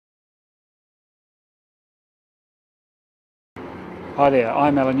Hi there,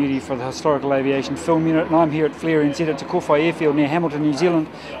 I'm Alan Newdy for the Historical Aviation Film Unit, and I'm here at Flair NZ at Te Kowhai Airfield near Hamilton, New Zealand,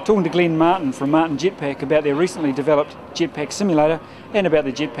 talking to Glenn Martin from Martin Jetpack about their recently developed Jetpack simulator and about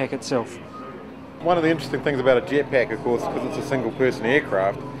the Jetpack itself. One of the interesting things about a Jetpack, of course, because it's a single person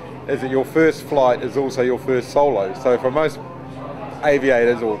aircraft, is that your first flight is also your first solo. So for most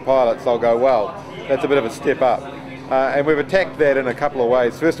aviators or pilots, they'll go, well, that's a bit of a step up. And we've attacked that in a couple of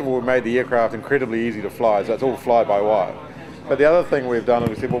ways. First of all, we've made the aircraft incredibly easy to fly, so it's all fly-by-wire. But the other thing we've done is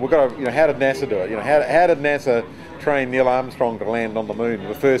we said, well, we've got to, how did NASA do it? How did NASA train Neil Armstrong to land on the moon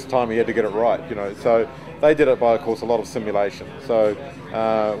the first time he had to get it right? So they did it by, of course, a lot of simulation. So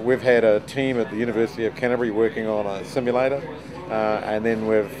we've had a team at the University of Canterbury working on a simulator, and then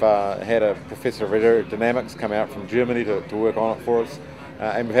we've had a professor of aerodynamics come out from Germany to work on it for us,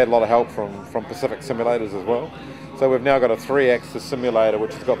 and we've had a lot of help from Pacific Simulators as well. So we've now got a 3-axis simulator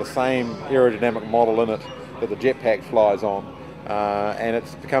which has got the same aerodynamic model in it that the Jetpack flies on, and it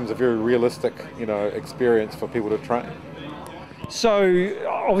becomes a very realistic, experience for people to train. So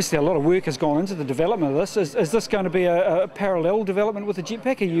obviously a lot of work has gone into the development of this. Is this going to be a parallel development with the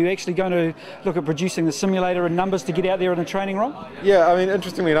Jetpack? Are you actually going to look at producing the simulator in numbers to get out there in a training run? Yeah, I mean,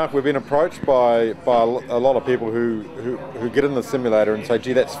 interestingly enough, we've been approached by a lot of people who get in the simulator and say,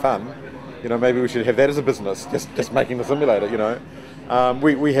 gee, that's fun. Maybe we should have that as a business, just making the simulator,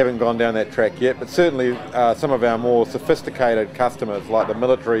 We haven't gone down that track yet, but certainly some of our more sophisticated customers, like the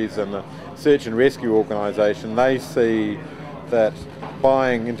militaries and the search and rescue organisation, they see that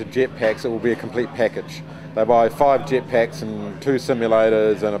buying into jetpacks, it will be a complete package. They buy 5 jetpacks and 2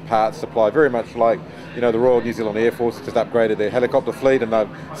 simulators and a parts supply, very much like the Royal New Zealand Air Force just upgraded their helicopter fleet, and the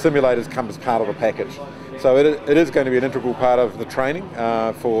simulators come as part of the package. So it is going to be an integral part of the training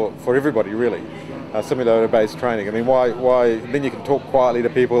for everybody, really, simulator-based training. I mean, why? Then you can talk quietly to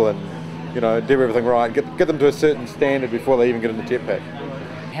people and do everything right, get them to a certain standard before they even get in the jetpack.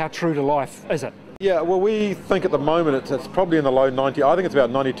 How true to life is it? Yeah, well, we think at the moment it's probably in the low 90. I think it's about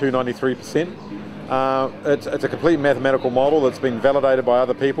 92, 93%. It's a complete mathematical model that's been validated by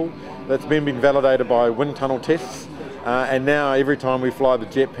other people, that's been validated by wind tunnel tests, and now every time we fly the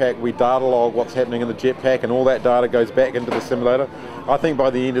jetpack we data log what's happening in the jetpack, and all that data goes back into the simulator. I think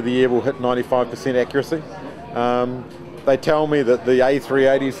by the end of the year we'll hit 95% accuracy. They tell me that the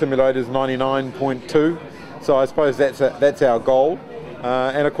A380 simulator is 99.2, so I suppose that's our goal.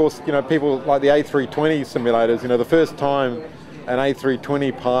 And of course, people like the A320 simulators, the first time an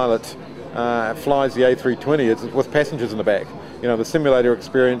A320 pilot flies the A320, it's with passengers in the back. The simulator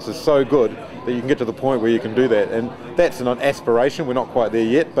experience is so good that you can get to the point where you can do that, and that's an aspiration. We're not quite there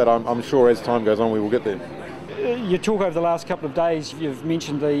yet, but I'm sure as time goes on we will get there. You talk over the last couple of days, you've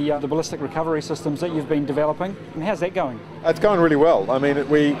mentioned the ballistic recovery systems that you've been developing, and how's that going? It's going really well. I mean,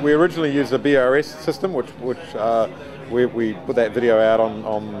 we originally used a BRS system, which we put that video out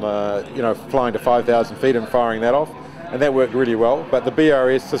on flying to 5,000 feet and firing that off, and that worked really well. But the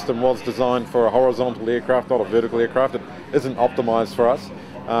BRS system was designed for a horizontal aircraft, not a vertical aircraft. It isn't optimised for us.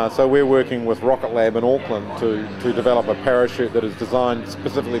 So we're working with Rocket Lab in Auckland to develop a parachute that is designed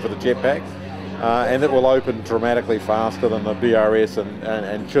specifically for the jetpack, and it will open dramatically faster than the BRS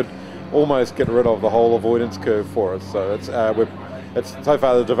and should almost get rid of the whole avoidance curve for us. So so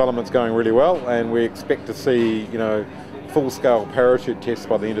far the development's going really well, and we expect to see full-scale parachute tests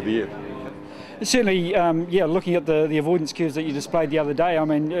by the end of the year. Certainly, looking at the avoidance curves that you displayed the other day, I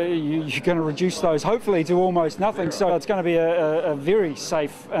mean, you're going to reduce those hopefully to almost nothing, so it's going to be a very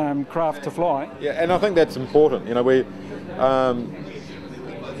safe craft to fly. Yeah, and I think that's important.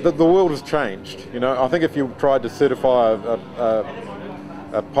 The world has changed. I think if you tried to certify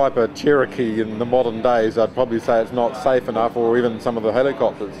a Piper Cherokee in the modern days, I'd probably say it's not safe enough, or even some of the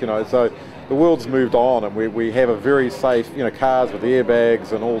helicopters. So the world's moved on, and we have a very safe, cars with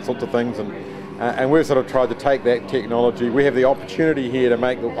airbags and all sorts of things, and we've sort of tried to take that technology. We have the opportunity here to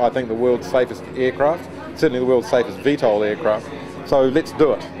make, I think, the world's safest aircraft, certainly the world's safest VTOL aircraft. So let's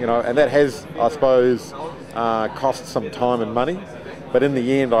do it, and that has, I suppose, cost some time and money, but in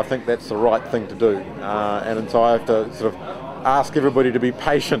the end, I think that's the right thing to do. And so I have to sort of ask everybody to be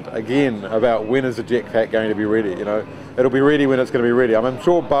patient again about when is the Jetpack going to be ready. It'll be ready when it's going to be ready. I'm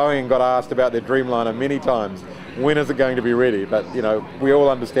sure Boeing got asked about their Dreamliner many times. When is it going to be ready? But we all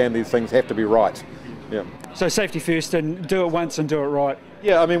understand these things have to be right. Yeah. So safety first, and do it once and do it right.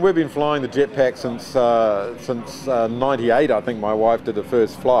 Yeah, I mean, we've been flying the Jetpack since '98. I think my wife did the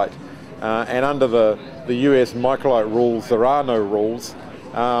first flight, and under the US microlight rules, there are no rules.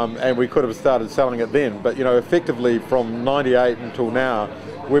 And we could have started selling it then, but effectively from '98 until now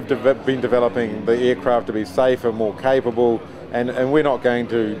we've been developing the aircraft to be safer, more capable, and we're not going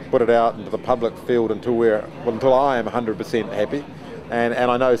to put it out into the public field until I am 100% happy.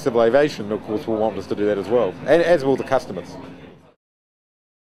 and I know civil aviation, of course, will want us to do that as well, and as will the customers.